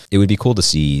 but it would be cool to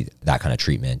see that kind of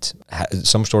treatment,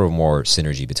 some sort of more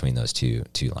synergy between those two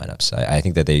lineups. I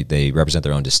think that they represent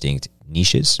their own distinct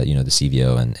niches, the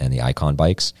CVO and the Icon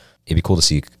bikes. It'd be cool to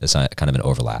see kind of an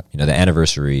overlap. The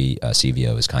anniversary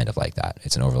CVO is kind of like that.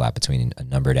 It's an overlap between a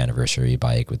numbered anniversary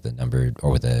bike with the numbered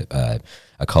or with a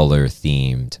color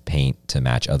themed paint to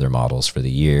match other models for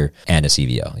the year, and a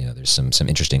CVO. There's some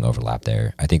interesting overlap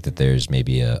there. I think that there's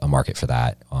maybe a market for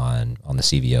that on the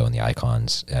CVO and the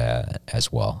Icons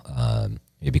as well.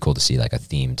 It'd be cool to see like a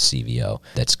themed CVO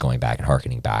that's going back and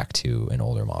harkening back to an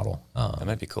older model. That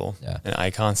might be cool. Yeah. An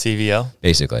Icon CVO?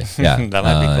 Basically, yeah. That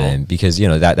might be cool. Because,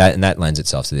 that lends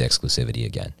itself to the exclusivity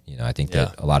again. I think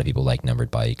that a lot of people like numbered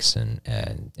bikes and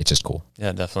it's just cool.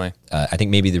 Yeah, definitely. I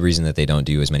think maybe the reason that they don't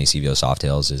do as many CVO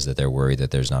Softails is that they're worried that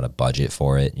there's not a budget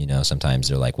for it. Sometimes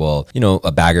they're like, well,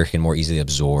 a bagger can more easily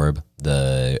absorb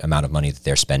the amount of money that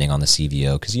they're spending on the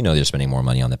CVO, because they're spending more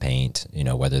money on the paint,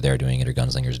 whether they're doing it or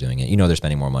Gunslinger's doing it, they're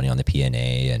spending more money on the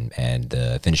P&A and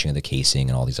the finishing of the casing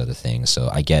and all these other things. So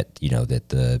I get, that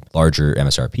the larger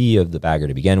MSRP of the bagger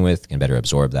to begin with can better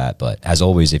absorb that. But as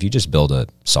always, if you just build a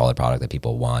solid product that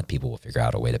people want, people will figure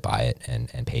out a way to buy it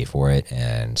and pay for it.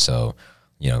 And so,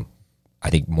 I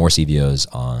think more CVOs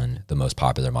on the most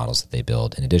popular models that they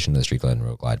build, in addition to the Street Glide and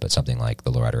Road Glide, but something like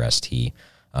the Lowrider ST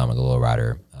or the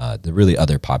Lowrider, the really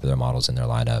other popular models in their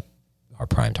lineup are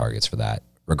prime targets for that,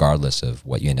 regardless of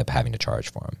what you end up having to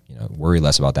charge for them. Worry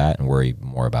less about that and worry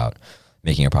more about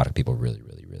making a product people really,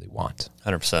 really, really want.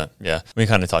 100%. Yeah. We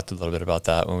kind of talked a little bit about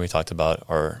that when we talked about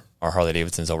our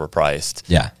Harley-Davidson's overpriced.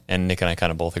 Yeah. And Nick and I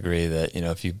kind of both agree that,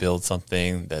 if you build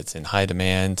something that's in high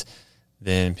demand,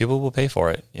 then people will pay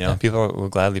for it. People will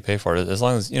gladly pay for it as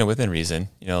long as, within reason,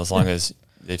 as long as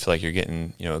they feel like you're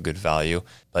getting, a good value.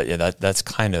 But yeah, that's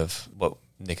kind of what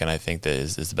Nick and I think that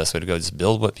is the best way to go. Just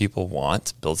build what people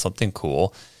want, build something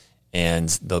cool, and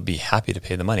they'll be happy to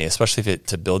pay the money, especially if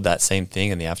to build that same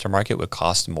thing in the aftermarket would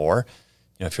cost more.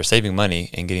 If you're saving money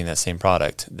and getting that same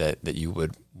product that you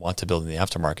would want to build in the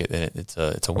aftermarket, then it's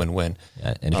a win-win.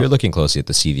 Yeah. And if you're looking closely at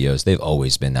the CVOs, they've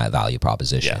always been that value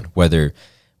proposition. Yeah.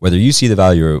 Whether you see the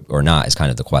value or not is kind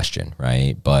of the question,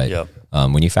 right? But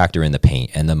when you factor in the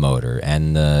paint and the motor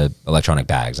and the electronic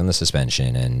bags and the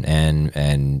suspension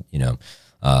and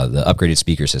the upgraded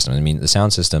speaker system, the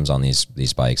sound systems on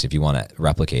these bikes, if you want to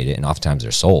replicate it, and oftentimes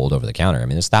they're sold over the counter.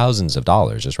 There's thousands of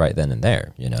dollars just right then and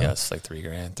there. Yeah, it's like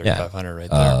 $3,000, $3,500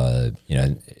 right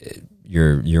there.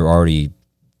 You're already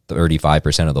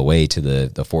 35% of the way to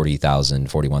the $40,000,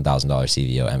 $41,000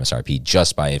 CVO MSRP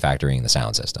just by factoring the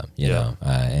sound system,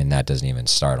 and that doesn't even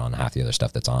start on half the other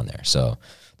stuff that's on there. So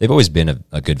they've always been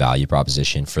a good value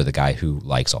proposition for the guy who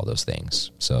likes all those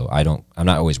things. So I'm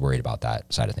not always worried about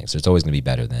that side of things. It's always going to be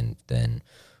better than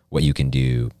what you can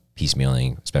do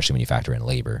piecemealing, especially when you factor in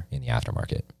labor in the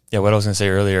aftermarket. Yeah, what I was going to say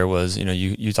earlier was,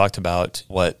 you talked about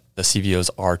what the CVOs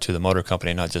are to the motor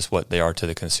company, not just what they are to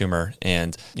the consumer.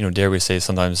 And, dare we say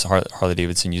sometimes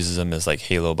Harley-Davidson uses them as like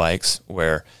halo bikes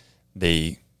where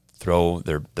they throw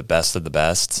the best of the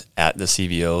best at the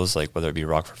CVOs, like whether it be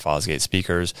Rockford Fosgate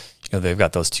speakers. They've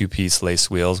got those two-piece lace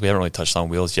wheels. We haven't really touched on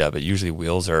wheels yet, but usually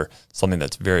wheels are something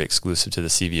that's very exclusive to the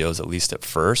CVOs, at least at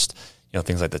first.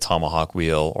 Things like the Tomahawk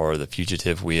wheel or the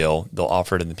Fugitive wheel, they'll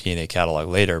offer it in the P&A catalog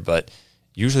later, but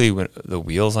usually when the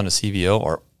wheels on a CVO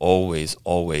are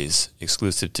always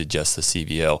exclusive to just the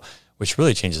CVO, which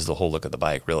really changes the whole look of the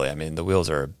bike, really. The wheels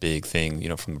are a big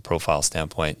thing, from a profile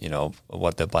standpoint,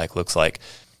 what the bike looks like.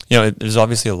 There's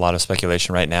obviously a lot of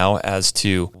speculation right now as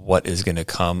to what is going to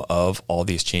come of all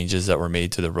these changes that were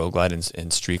made to the Road Glide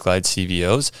and Street Glide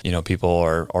CVOs. People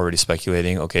are already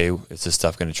speculating, okay, is this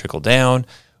stuff going to trickle down?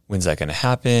 When's that going to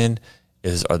happen?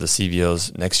 Are the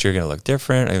CVOs next year going to look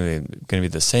different? Are they going to be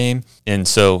the same? And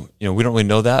so, we don't really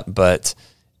know that, but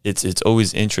it's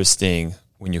always interesting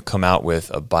when you come out with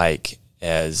a bike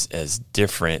as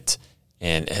different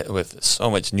and with so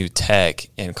much new tech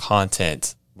and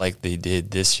content like they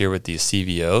did this year with these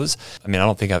CVOs. I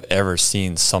don't think I've ever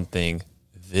seen something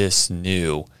this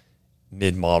new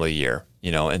mid-model year.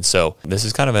 And so this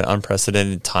is kind of an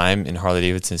unprecedented time in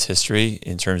Harley-Davidson's history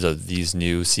in terms of these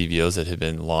new CVOs that have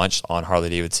been launched on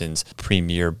Harley-Davidson's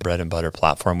premier bread and butter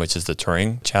platform, which is the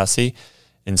Touring chassis.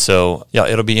 And so, yeah,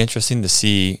 it'll be interesting to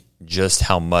see just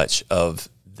how much of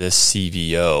this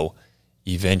CVO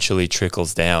eventually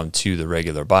trickles down to the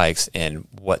regular bikes and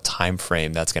what time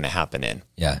frame that's going to happen in.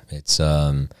 Yeah, it's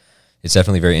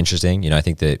definitely very interesting. I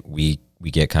think that we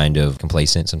get kind of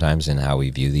complacent sometimes in how we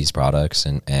view these products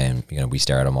and we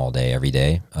stare at them all day, every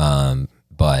day.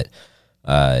 But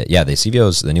the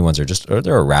CVOs, the new ones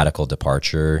they're a radical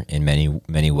departure in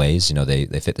many ways.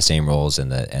 They fit the same roles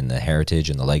and the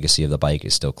heritage and the legacy of the bike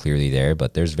is still clearly there,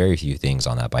 but there's very few things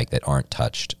on that bike that aren't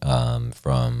touched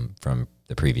from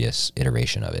the previous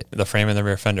iteration of it. The frame and the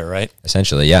rear fender, right?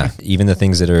 Essentially, yeah. Even the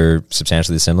things that are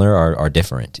substantially similar are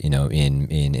different, in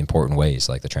important ways,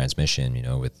 like the transmission,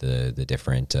 with the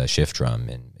different shift drum,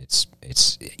 and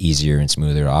it's easier and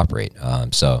smoother to operate.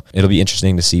 So it'll be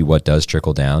interesting to see what does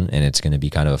trickle down, and it's going to be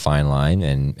kind of a fine line,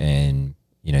 and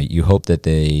you hope that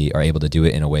they are able to do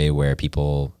it in a way where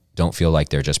people don't feel like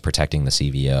they're just protecting the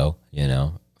CVO,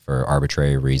 for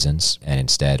arbitrary reasons, and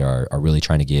instead are really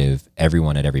trying to give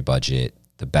everyone at every budget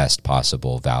the best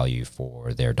possible value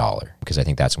for their dollar, because I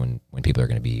think that's when people are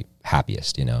going to be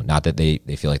happiest. Not that they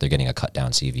feel like they're getting a cut down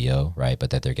CVO, right,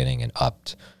 but that they're getting an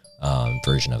upped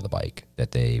version of the bike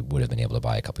that they would have been able to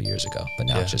buy a couple years ago, but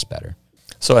now it's just better.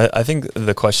 So I think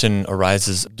the question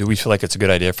arises, do we feel like it's a good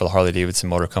idea for the Harley-Davidson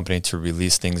Motor Company to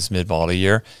release things mid-model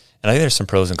year And I think there's some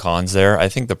pros and cons there. I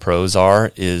think the pros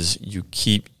is you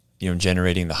keep,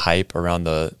 generating the hype around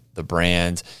the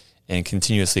brand and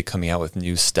continuously coming out with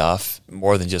new stuff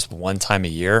more than just one time a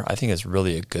year. I think it's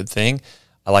really a good thing.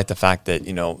 I like the fact that,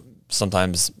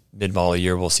 sometimes mid-model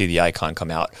year we'll see the Icon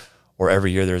come out, or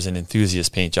every year there's an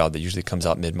enthusiast paint job that usually comes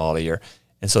out mid-model year.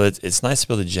 And so it's nice to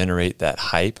be able to generate that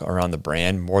hype around the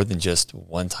brand more than just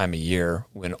one time a year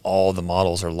when all the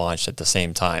models are launched at the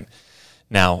same time.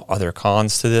 Now, are there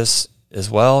cons to this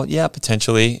as well? Yeah,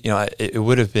 potentially. It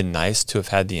would have been nice to have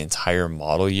had the entire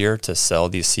model year to sell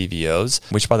these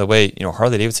CVOs, which, by the way,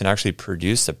 Harley-Davidson actually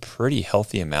produced a pretty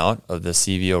healthy amount of the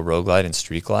CVO Road Glide and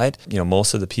Street Glide.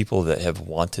 Most of the people that have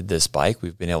wanted this bike,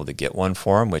 we've been able to get one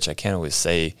for them, which I can't always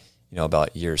say,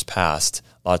 about years past.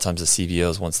 A lot of times the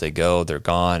CVOs, once they go, they're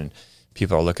gone, and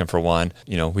people are looking for one.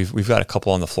 We've got a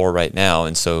couple on the floor right now,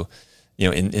 and so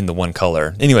in the one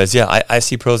color. Anyways, yeah, I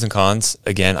see pros and cons.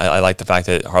 Again, I like the fact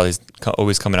that Harley's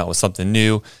always coming out with something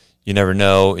new. You never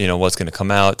know, what's going to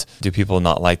come out. Do people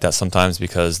not like that sometimes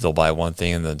because they'll buy one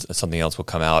thing and then something else will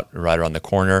come out right around the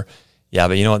corner? Yeah,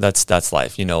 but you know what? That's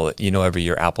life. Every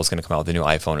year Apple's going to come out with a new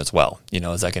iPhone as well.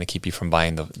 Is that going to keep you from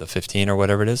buying the 15 or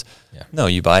whatever it is? Yeah. No,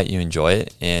 you buy it, you enjoy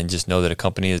it, and just know that a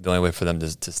company is the only way for them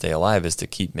to stay alive is to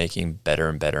keep making better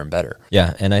and better and better.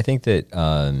 Yeah, and I think that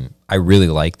I really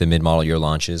like the mid-model year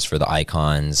launches for the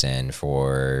Icons and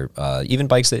for even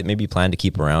bikes that maybe plan to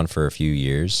keep around for a few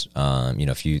years, 5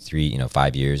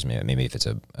 years. Maybe if it's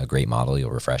a great model,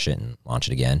 you'll refresh it and launch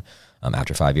it again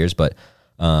after 5 years. But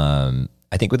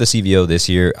I think with the CVO this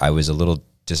year, I was a little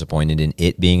disappointed in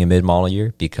it being a mid-model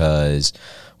year because,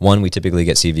 one, we typically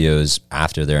get CVOs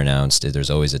after they're announced. There's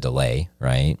always a delay,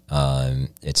 right?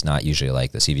 It's not usually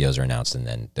like the CVOs are announced and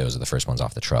then those are the first ones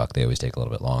off the truck. They always take a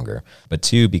little bit longer. But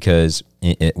two, because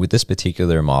with this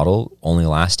particular model only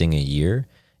lasting a year,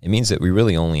 it means that we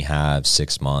really only have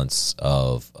 6 months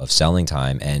of selling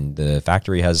time, and the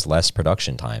factory has less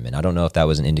production time. And I don't know if that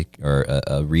was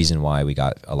a reason why we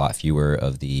got a lot fewer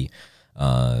of the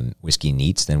whiskey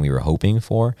neats than we were hoping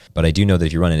for. But I do know that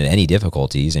if you run into any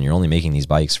difficulties and you're only making these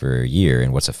bikes for a year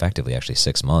and what's effectively actually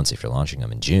 6 months if you're launching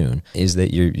them in June, is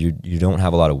that you don't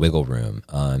have a lot of wiggle room.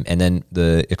 And then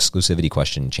the exclusivity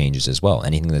question changes as well.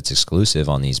 Anything that's exclusive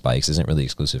on these bikes isn't really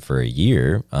exclusive for a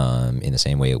year in the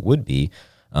same way it would be.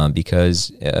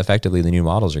 Because effectively the new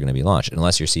models are going to be launched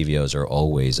unless your CVOs are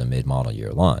always a mid-model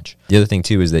year launch. The other thing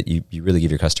too is that you really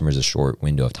give your customers a short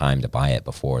window of time to buy it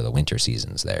before the winter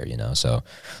season's there, So,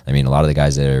 I mean, a lot of the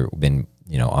guys that have been,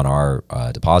 on our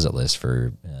deposit list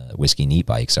for whiskey neat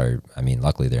bikes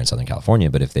luckily they're in Southern California,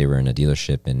 but if they were in a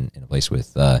dealership in a place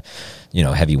with,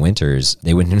 heavy winters,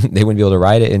 they wouldn't be able to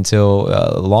ride it until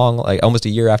almost a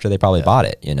year after they probably bought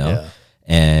it, Yeah.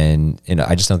 And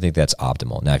I just don't think that's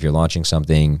optimal. Now, if you're launching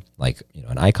something like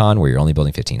an Icon where you're only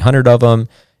building 1,500 of them,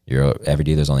 every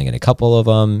dealer's only getting a couple of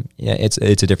them. Yeah, it's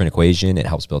a different equation. It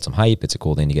helps build some hype. It's a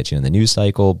cool thing to get you in the news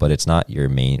cycle, but it's not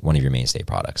one of your mainstay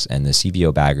products. And the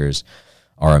CVO baggers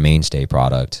are a mainstay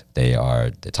product. They are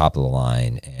the top of the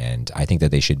line, and I think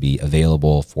that they should be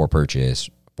available for purchase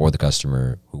for the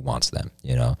customer who wants them.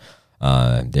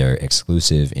 They're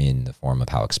exclusive in the form of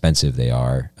how expensive they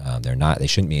are. They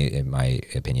shouldn't be, in my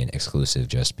opinion, exclusive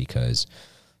just because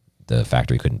the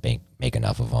factory couldn't make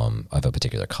enough of them of a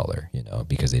particular color,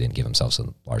 because they didn't give themselves a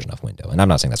large enough window. And I'm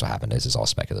not saying that's what happened. This is all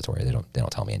speculatory. They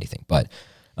don't tell me anything, but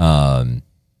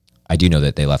I do know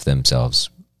that they left themselves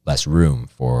less room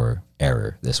for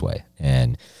error this way.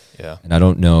 And I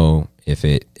don't know if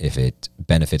it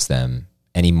benefits them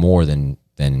any more than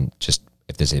just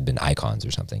if this had been Icons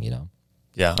or something,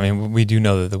 Yeah, I mean, we do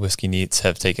know that the whiskey neats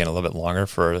have taken a little bit longer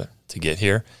to get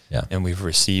here. Yeah. And we've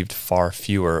received far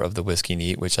fewer of the whiskey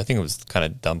neat, which I think was kind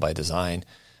of done by design.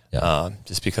 Yeah.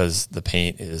 Just because the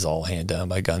paint is all hand done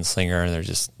by Gunslinger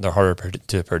and they're harder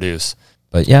to produce.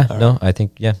 But I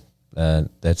think,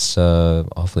 that's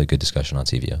hopefully a good discussion on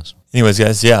CVOs. Anyways,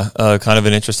 guys, kind of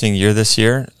an interesting year this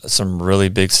year. Some really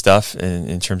big stuff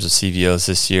in terms of CVOs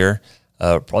this year.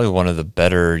 Probably one of the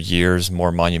better years,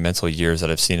 more monumental years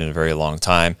that I've seen in a very long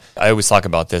time. I always talk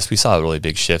about this. We saw a really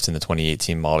big shift in the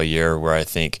 2018 model year where I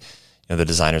think the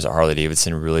designers at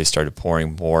Harley-Davidson really started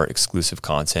pouring more exclusive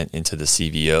content into the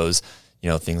CVOs,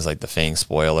 things like the Fang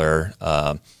spoiler,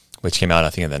 which came out,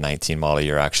 I think, in the 19 model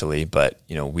year actually, but,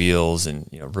 wheels and,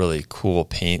 really cool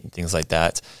paint and things like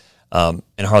that. And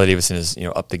Harley-Davidson is,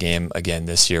 up the game again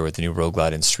this year with the new Road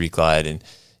Glide and Street Glide and,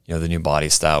 the new body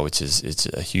style, it's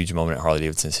a huge moment in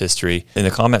Harley-Davidson's history. In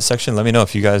the comment section, let me know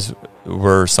if you guys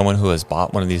were someone who has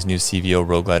bought one of these new CVO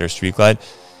Road Glide or Street Glide.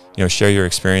 share your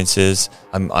experiences.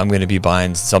 I'm going to be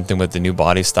buying something with the new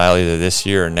body style either this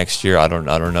year or next year. I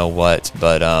don't know what,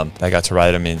 but I got to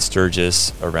ride them in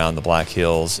Sturgis around the Black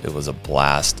Hills. It was a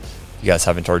blast. If you guys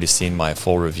haven't already seen my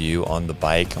full review on the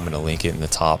bike, I'm going to link it in the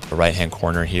top right-hand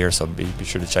corner here, so be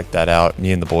sure to check that out.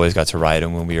 Me and the boys got to ride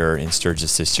them when we were in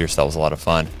Sturgis this year, so that was a lot of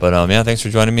fun. But yeah, thanks for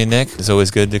joining me, Nick. It's always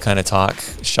good to kind of talk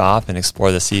shop and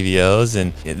explore the CVOs,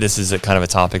 and this is a kind of a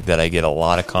topic that I get a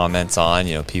lot of comments on.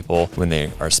 People, when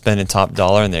they are spending top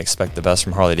dollar and they expect the best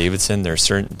from Harley-Davidson, there are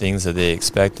certain things that they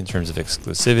expect in terms of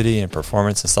exclusivity and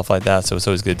performance and stuff like that, so it's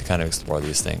always good to kind of explore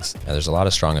these things. Yeah, there's a lot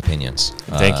of strong opinions.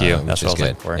 Thank you. That's what I was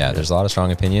looking for. Yeah, there's a lot of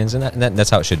strong opinions, and that's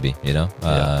how it should be,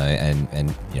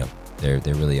 and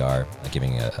they really are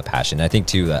giving a passion. And I think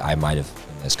too that I might have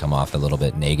come off a little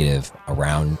bit negative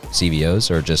around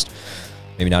CVOs, or just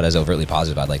maybe not as overtly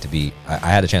positive. I'd like to be. I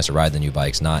had a chance to ride the new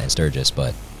bikes, not in Sturgis,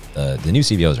 but the new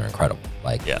CVOs are incredible.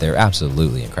 They're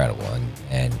absolutely incredible,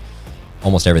 and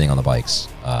almost everything on the bikes.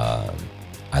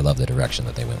 I love the direction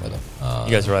that they went with them.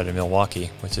 You guys are riding in Milwaukee,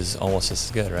 which is almost just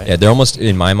as good, right? Yeah, they're almost,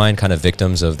 in my mind, kind of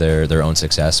victims of their own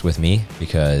success with me,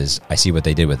 because I see what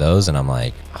they did with those, and I'm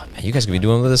like, oh, man, you guys could be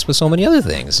doing this with so many other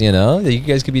things, You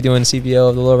guys could be doing CVO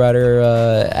of the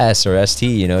Lowrider S or ST,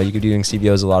 You could be doing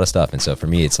CVOs, a lot of stuff. And so for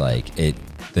me, it's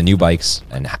the new bikes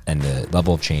and the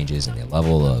level of changes and the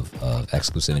level of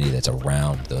exclusivity that's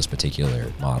around those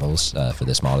particular models for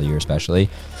this model year especially.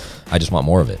 I just want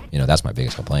more of it. That's my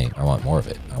biggest complaint. I want more of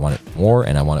it. I want it more,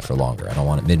 and I want it for longer. I don't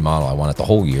want it mid-model. I want it the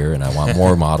whole year, and I want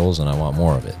more models, and I want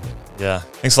more of it. Yeah.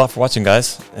 Thanks a lot for watching,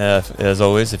 guys. As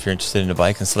always, if you're interested in a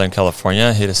bike in Southern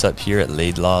California, hit us up here at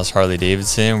Laidlaw's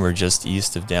Harley-Davidson. We're just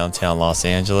east of downtown Los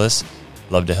Angeles.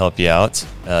 Love to help you out.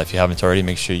 If you haven't already,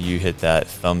 make sure you hit that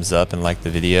thumbs up and like the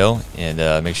video,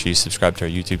 and make sure you subscribe to our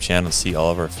YouTube channel to see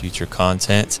all of our future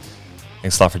content.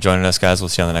 Thanks a lot for joining us, guys. We'll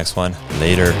see you on the next one.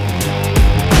 Later.